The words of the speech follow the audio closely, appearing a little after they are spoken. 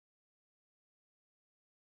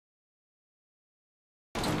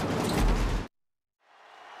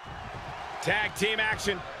Tag team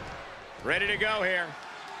action. Ready to go here.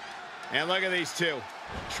 And look at these two.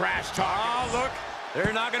 Trash talk. Oh, look. They're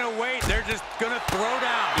not going to wait. They're just going to throw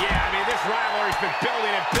down. Yeah, I mean, this rivalry's been building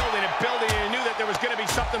and building and building, and you knew that there was going to be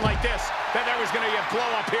something like this, that there was going to be a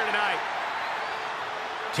blow-up here tonight.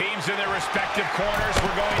 Teams in their respective corners,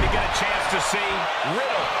 we're going to get a chance to see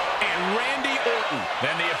Riddle and Randy Orton.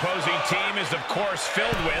 Then the opposing team is, of course,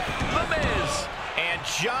 filled with The Miz and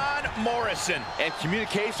John Morrison. And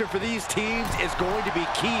communication for these teams is going to be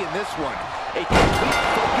key in this one. A complete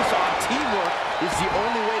focus on teamwork is the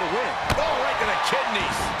only way to win. Oh, right to the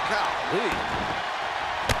kidneys. Golly.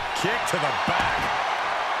 Kick to the back.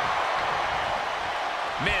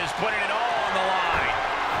 Miz putting it all on the line.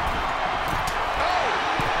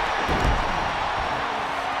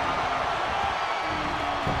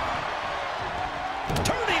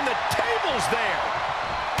 Turning the tables there.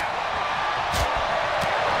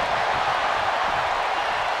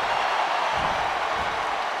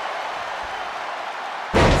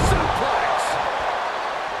 Suplex.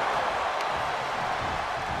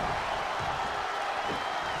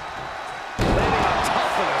 Landing on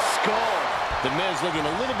top of the skull. The Miz looking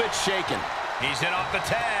a little bit shaken. He's in off the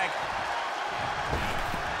tag.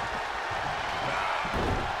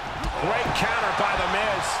 Great counter by The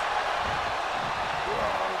Miz.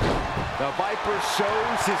 The Viper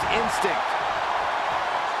shows his instinct.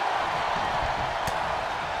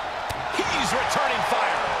 He's returning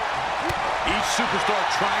fire. Each superstar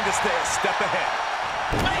trying to stay a step ahead.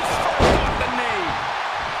 Nice first off the knee.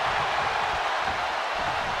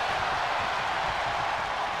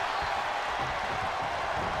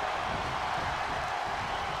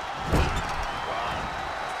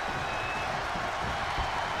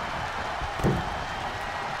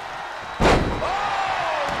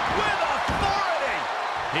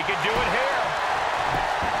 He can do it here.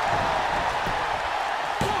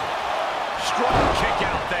 Strong kick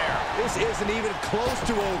out there. This isn't even close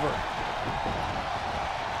to over.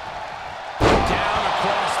 Down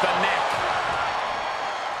across the neck.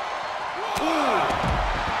 Ooh.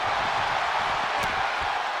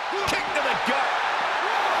 Kick to the gut.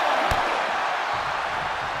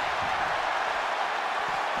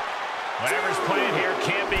 Whatever's playing here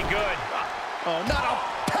can't be good. Oh, not a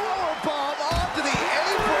powerbomb onto the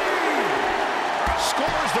apron.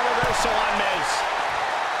 Scores the reversal on Miz.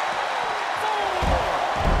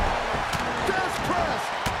 Death press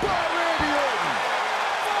by Randy Orton.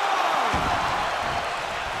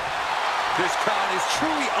 This crowd is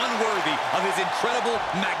truly unworthy of his incredible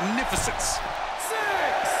magnificence. 6.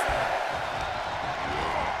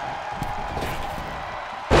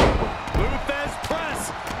 Luthez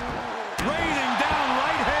press. Raining down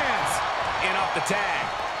right hands. In off the tag.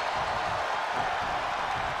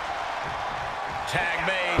 Tag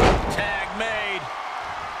made. Tag made.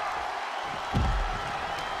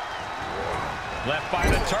 Left by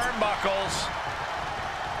the turnbuckles.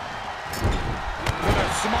 With a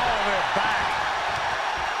small of their back.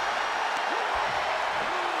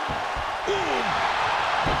 Ooh.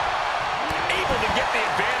 Able to get the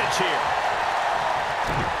advantage here.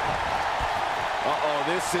 Uh-oh,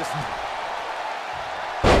 this is...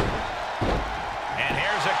 And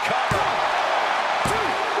here's a cover.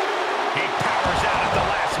 He powers out at the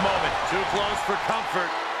last moment. Too close for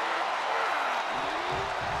comfort.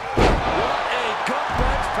 What a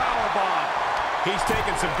gut-wrench powerbomb. He's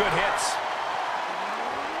taking some good hits.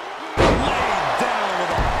 Laid down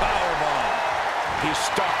with a powerbomb. He's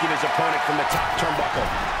stalking his opponent from the top turnbuckle.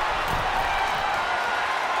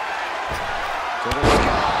 To the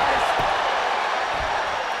skies.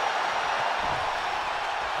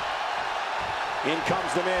 In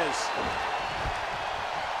comes The Miz.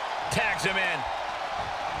 Tags him in.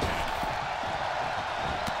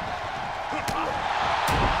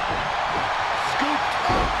 Scooped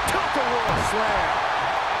up, tilt-a-whirl slam.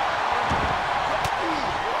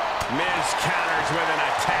 Miz counters with an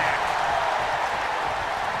attack.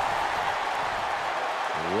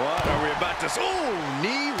 What are we about to see? Oh,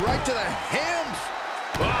 knee right to the hams.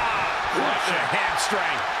 Right to the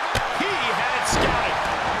hamstring. He had it scouted.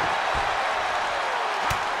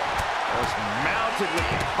 Was mounted with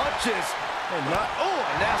punches. And not, oh,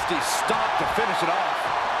 a nasty stop to finish it off.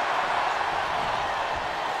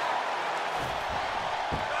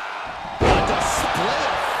 A display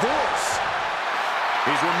of force.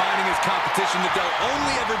 He's reminding his competition that they'll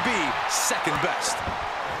only ever be second best.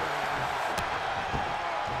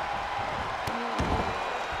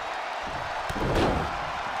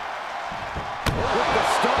 With the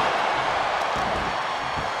stop.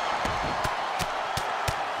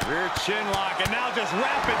 Rear chin lock, and now just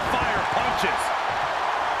rapid fire punches.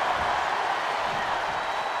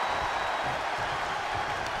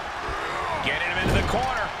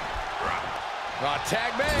 corner.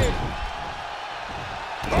 Tag made.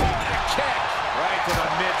 Oh, and a kick. Right to the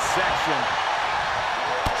midsection.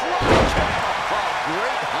 Drop kick. Oh,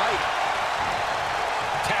 great height.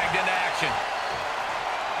 Tagged into action.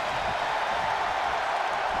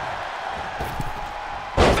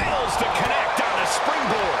 Fails to connect on the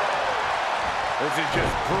springboard. This is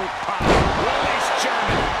just brute power. Release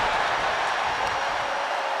German.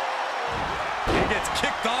 He gets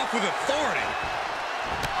kicked off with authority.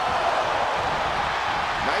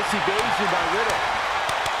 Nice evasion by Riddle.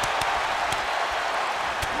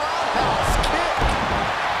 Roundhouse kick.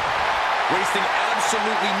 Wasting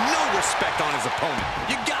absolutely no respect on his opponent.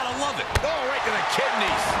 You gotta love it. Oh, right to the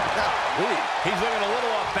kidneys. He's looking a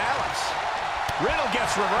little off balance. Riddle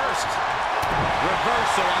gets reversed.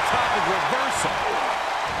 Reversal on top of reversal.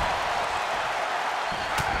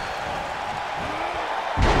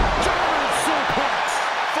 German suplex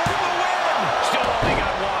for the win. Still only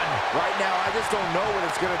got one. Right now, I just don't know what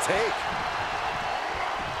it's going to take.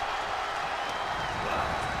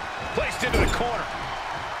 Placed into the corner.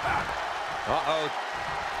 Uh-oh.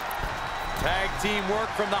 Tag team work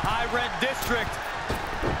from the High Red District. It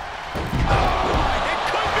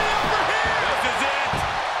could be over here. This is it.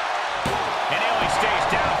 And he only stays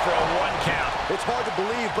down for a 1 count. It's hard to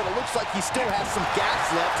believe, but it looks like he still has some gas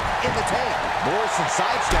left in the tank. Morrison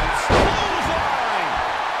sidesteps. Clothesline.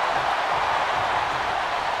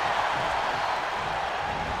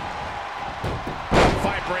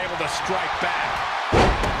 Viper able to strike back.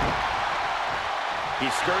 He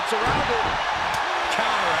skirts around it.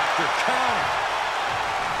 Counter after counter.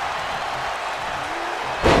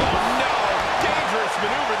 Oh, no. Dangerous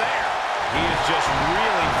maneuver there. He is just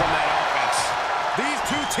reeling from that offense. These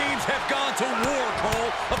two teams have gone to war, Cole.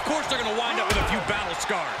 Of course they're going to wind up with a few battle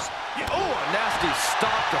scars. Oh, a nasty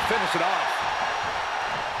stop to finish it off.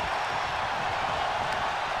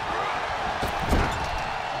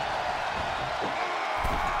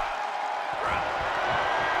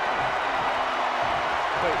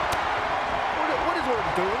 Wait, what is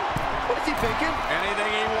Orton doing? What is he thinking?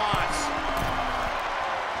 Anything he wants.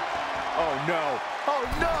 Oh, no. Oh,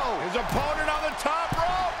 no. His opponent on the top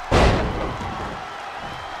rope.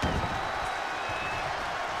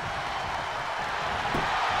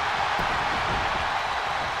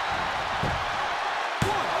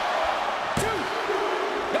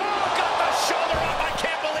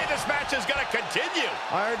 Is going to continue.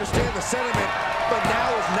 I understand the sentiment, but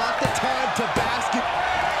now is not the time to bask it.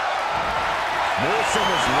 Morrison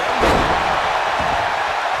is ready.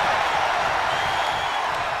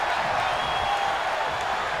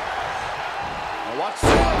 Now watch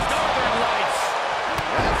this. Northern Lights.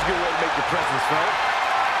 That's a good way to make your presence felt.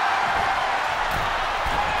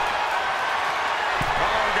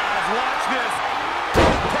 Oh, guys, watch this.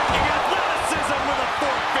 Taking athleticism with a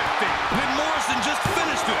 450. Did Morrison just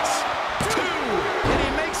finish this? And he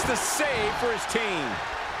makes the save for his team.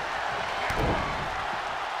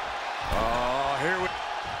 Oh, here we...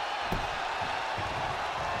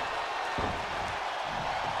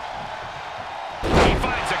 He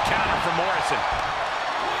finds a counter for Morrison.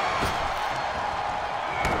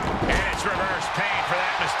 And it's reverse pain for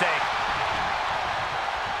that mistake.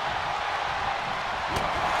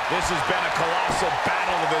 This has been a colossal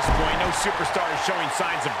battle to this point. No superstar is showing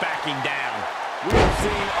signs of backing down. We are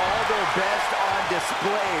seeing all their best on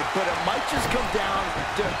display, but it might just come down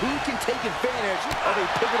to who can take advantage of a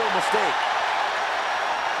pivotal mistake.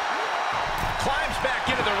 Climbs back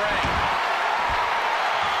into the ring.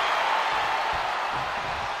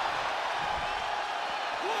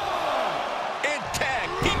 And tag,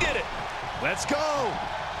 he did it. Let's go.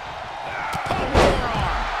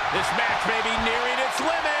 Forearm. This match may be nearing its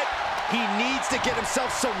limit. He needs to get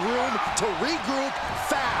himself some room to regroup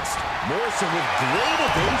fast. Morrison with great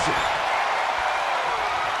evasion.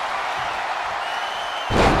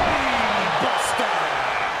 Buster.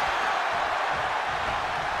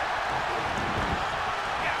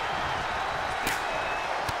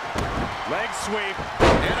 Leg sweep.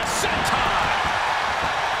 And a senton.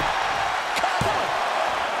 Cover.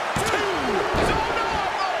 2. Oh, no. I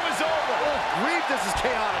thought it was over. Oh, grief, this is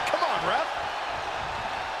chaotic. Come on, ref.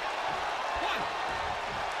 1,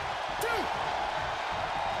 2.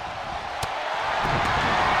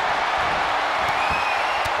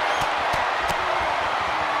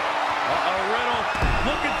 Riddle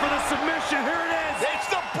looking for the submission. Here it is. It's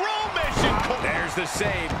the bro mission. There's the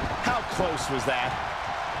save. How close was that?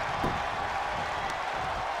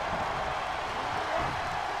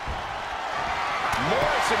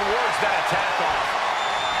 Morrison wards that attack off.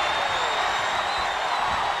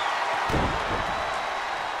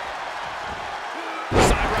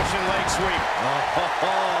 Side Russian leg sweep.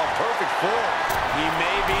 Oh, perfect form. He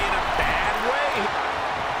may be in a bad way.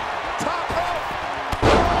 Top rope.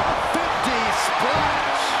 50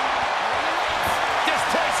 splash. This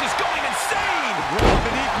place is going insane. The ground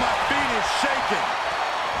beneath my feet is shaking.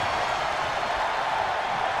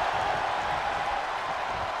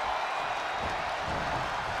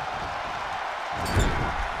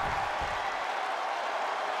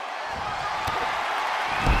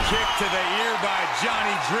 Kick to the ear by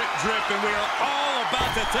Johnny Drip Drip, and we are all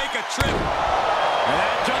about to take a trip. And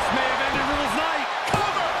that just may have ended Riddle's night.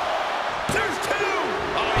 Cover! There's two!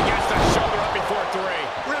 Oh, he gets the shoulder up before 3.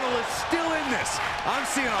 Riddle is still in this. I'm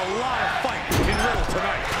seeing a lot of fight in Riddle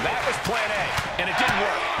tonight. That was plan A, and it didn't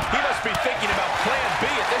work. He must be thinking about plan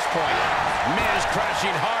B at this point. Miz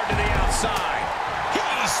crashing hard to the outside.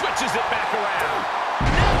 He switches it back around.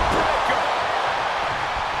 Neckbreaker.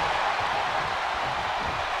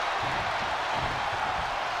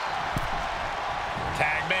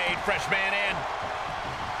 Tag made, fresh man in.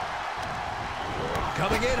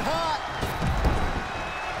 Coming in hot.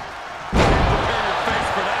 Prepare your face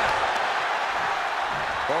for that.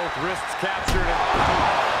 Both wrists captured.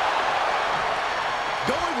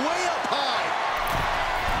 Going way up high.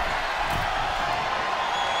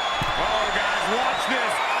 Oh, guys, watch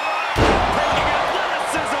this. Taking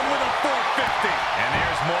athleticism with a 450. And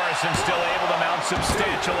there's Morrison still able to mount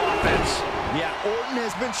substantial offense. Yeah, Orton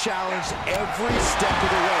has been challenged every step of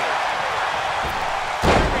the way.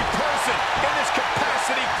 Every person in this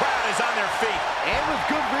capacity crowd is on their feet. And with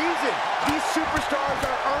good reason. These superstars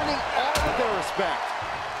are earning all of their respect.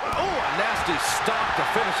 Oh, a nasty stop to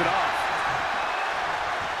finish it off.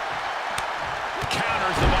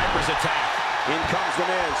 Counters the Viper's attack. In comes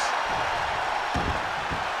The Miz.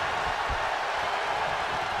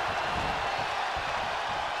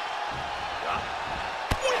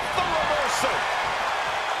 With the reversal.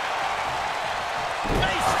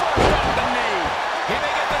 Face first off the knee. He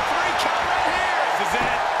may get the 3 count right here. This is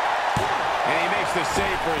it. And he makes the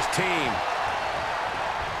save for his team.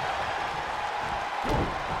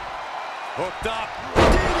 Hooked up.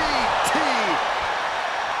 DDT.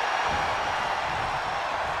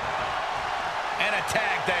 And a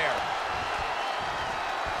tag there.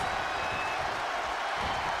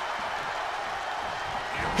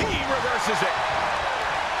 He reverses it.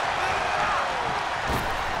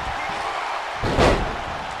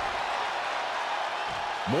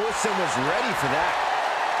 Morrison was ready for that.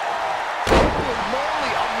 Holy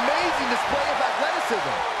moly, amazing display of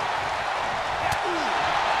athleticism.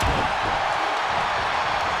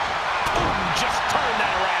 Just turn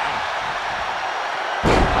that around.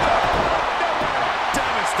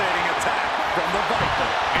 Devastating attack from the Viper.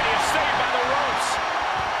 And he's saved by the ropes.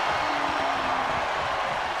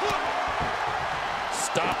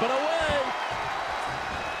 Stomping away.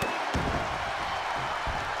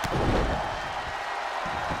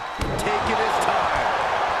 Taking his time.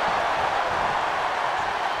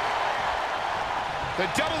 The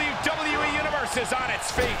WWE Universe is on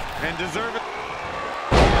its feet. And deserve it.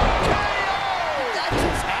 That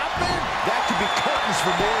just happened? That could be curtains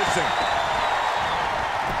for Morrison.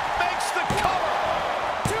 Makes the cover.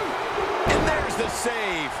 2. And there's the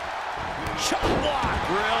save. Chop block.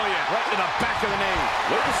 Brilliant. Right to the back of the knee.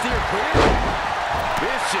 Way to steer clear.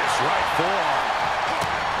 Vicious right forearm.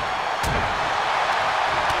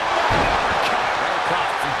 Very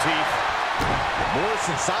caught some teeth.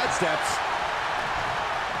 Morrison sidesteps.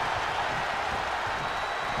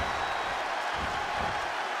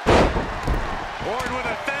 Orton with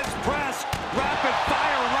a fence press. Rapid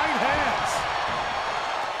fire right hands.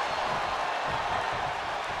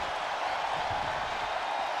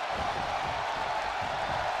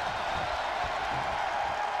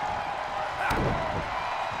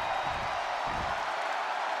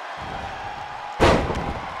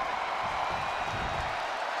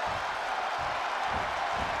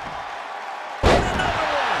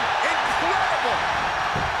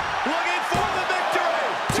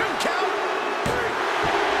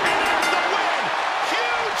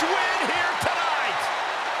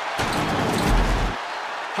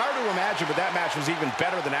 But that match was even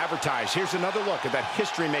better than advertised. Here's another look at that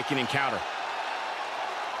history-making encounter.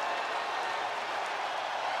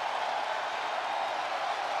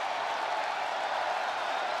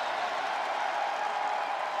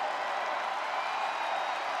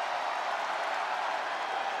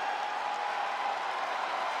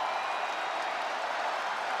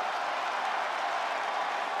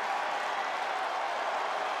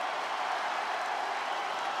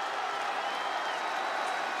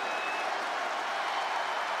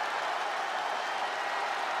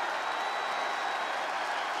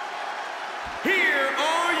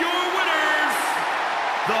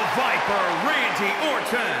 for Randy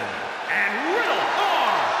Orton and Riddle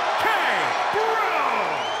RKBro.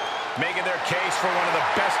 Making their case for one of the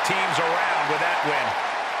best teams around with that win.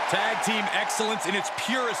 Tag team excellence in its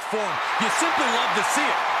purest form. You simply love to see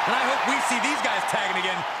it. And I hope we see these guys tagging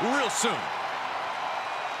again real soon.